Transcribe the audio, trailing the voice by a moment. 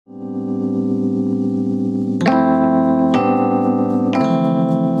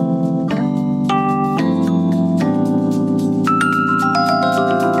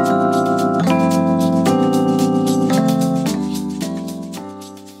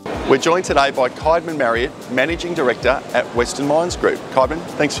We're joined today by Caedmon Marriot, Managing Director at Western Mines Group. Caedmon,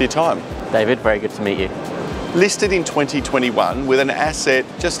 thanks for your time. David, very good to meet you. Listed in 2021 with an asset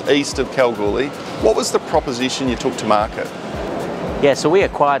just east of Kalgoorlie, what was the proposition you took to market? Yeah, so we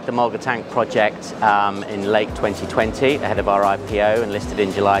acquired the Mulga Tank project in late 2020 ahead of our IPO and listed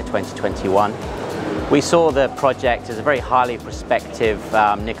in July 2021. We saw the project as a very highly prospective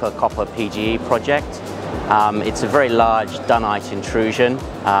nickel-copper PGE project. It's a very large dunite intrusion,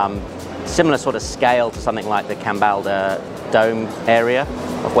 similar sort of scale to something like the Kambalda Dome area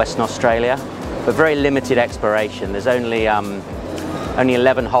of Western Australia, but very limited exploration. There's only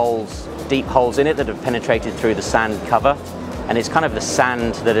 11 holes, deep holes in it that have penetrated through the sand cover, and it's kind of the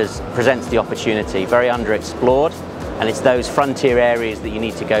sand that presents the opportunity, very underexplored, and it's those frontier areas that you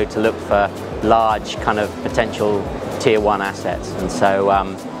need to go to look for large kind of potential tier 1 assets. And so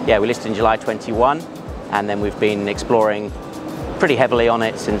yeah, we listed in July 21, and then we've been exploring pretty heavily on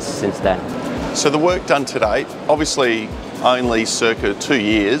it since then. So the work done to date, obviously only circa 2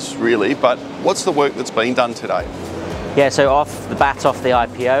 years really, but what's the work that's been done to date? Yeah, so off the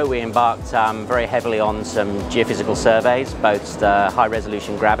IPO, we embarked very heavily on some geophysical surveys, both high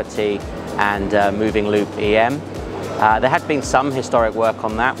resolution gravity and moving loop EM. There had been some historic work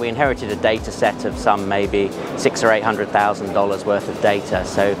on that. We inherited a data set of some maybe $600,000 or $800,000 worth of data.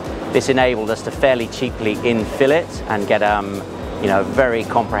 So this enabled us to fairly cheaply infill it and get a very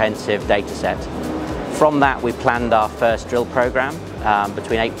comprehensive data set. From that, we planned our first drill program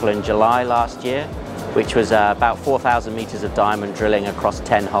between April and July last year, which was about 4,000 meters of diamond drilling across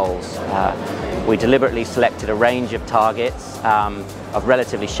 10 holes. We deliberately selected a range of targets of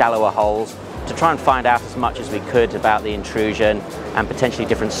relatively shallower holes to try and find out as much as we could about the intrusion and potentially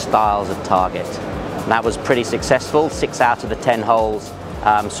different styles of target. And that was pretty successful. 6 out of the 10 holes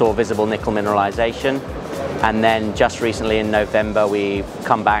saw visible nickel mineralization. And then just recently in November, we've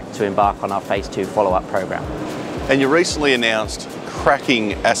come back to embark on our phase 2 follow-up program. And you recently announced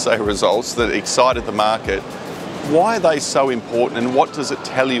cracking assay results that excited the market. Why are they so important, and what does it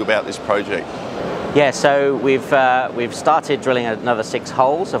tell you about this project? Yeah, so we've started drilling another 6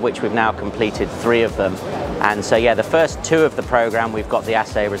 holes, of which we've now completed 3 of them. And so yeah, the first 2 of the program, we've got the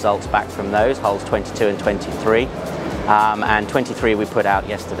assay results back from those, holes 22 and 23. And 23 we put out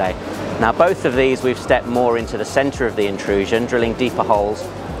yesterday. Now both of these we've stepped more into the center of the intrusion, drilling deeper holes,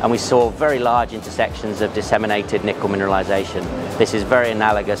 and we saw very large intersections of disseminated nickel mineralization. This is very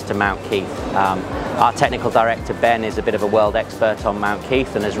analogous to Mount Keith. Our technical director Ben is a bit of a world expert on Mount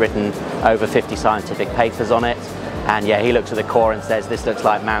Keith and has written over 50 scientific papers on it. And yeah, he looks at the core and says this looks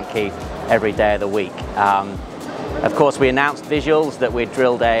like Mount Keith every day of the week. Of course, we announced visuals that we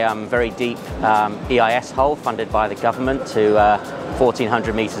drilled a very deep EIS hole funded by the government to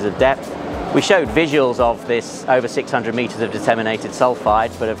 1,400 meters of depth. We showed visuals of this over 600 meters of disseminated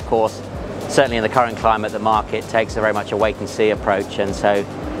sulfide, but of course, certainly in the current climate, the market takes a very much a wait-and-see approach. And so,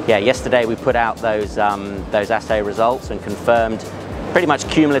 yeah, yesterday we put out those assay results and confirmed pretty much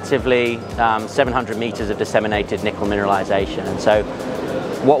cumulatively 700 meters of disseminated nickel mineralization. And so,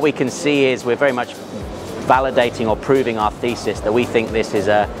 what we can see is we're very much validating or proving our thesis that we think this is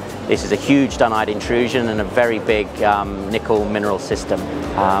a huge dunite intrusion and a very big nickel mineral system.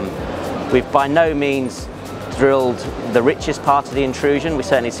 We've by no means drilled the richest part of the intrusion. We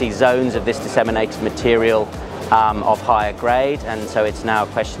certainly see zones of this disseminated material of higher grade, and so it's now a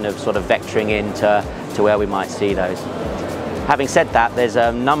question of sort of vectoring into where we might see those. Having said that, there's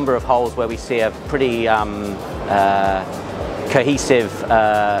a number of holes where we see a pretty cohesive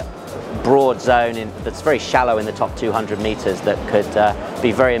broad zone that's very shallow in the top 200 meters that could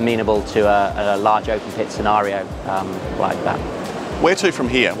be very amenable to a large open pit scenario like that. Where to from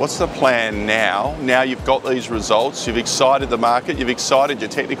here? What's the plan now? Now you've got these results, you've excited the market, you've excited your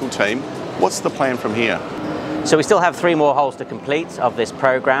technical team. What's the plan from here? So we still have 3 more holes to complete of this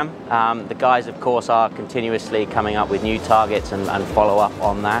program. The guys, of course, are continuously coming up with new targets and follow up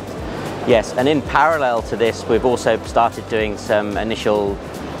on that. Yes, and in parallel to this, we've also started doing some initial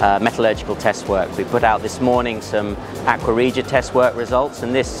metallurgical test work. We put out this morning some aqua regia test work results,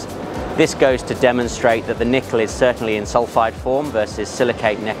 and this goes to demonstrate that the nickel is certainly in sulfide form versus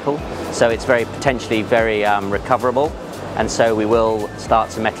silicate nickel, so it's potentially very recoverable, and so we will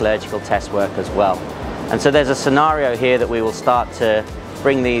start some metallurgical test work as well. And so there's a scenario here that we will start to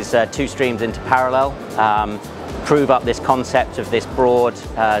bring these 2 streams into parallel, prove up this concept of this broad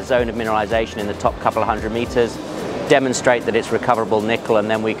zone of mineralization in the top couple of 100 meters, demonstrate that it's recoverable nickel, and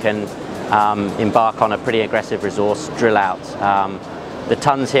then we can embark on a pretty aggressive resource drill out. The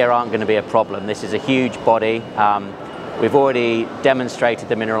tons here aren't going to be a problem. This is a huge body. We've already demonstrated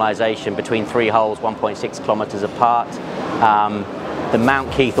the mineralization between 3 holes 1.6 kilometers apart. The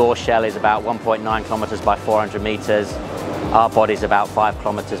Mount Keith ore shell is about 1.9 kilometers by 400 meters. Our body's about 5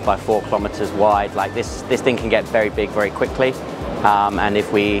 kilometers by 4 kilometers wide. Like this thing can get very big very quickly. And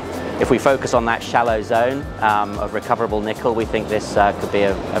if we focus on that shallow zone of recoverable nickel, we think this could be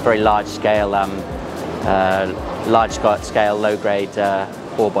a very large scale, low-grade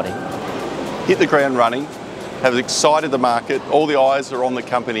ore body. Hit the ground running, have excited the market. All the eyes are on the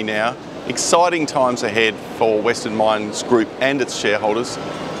company now. Exciting times ahead for Western Mines Group and its shareholders.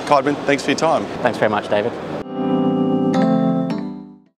 Caedmon, thanks for your time. Thanks very much, David.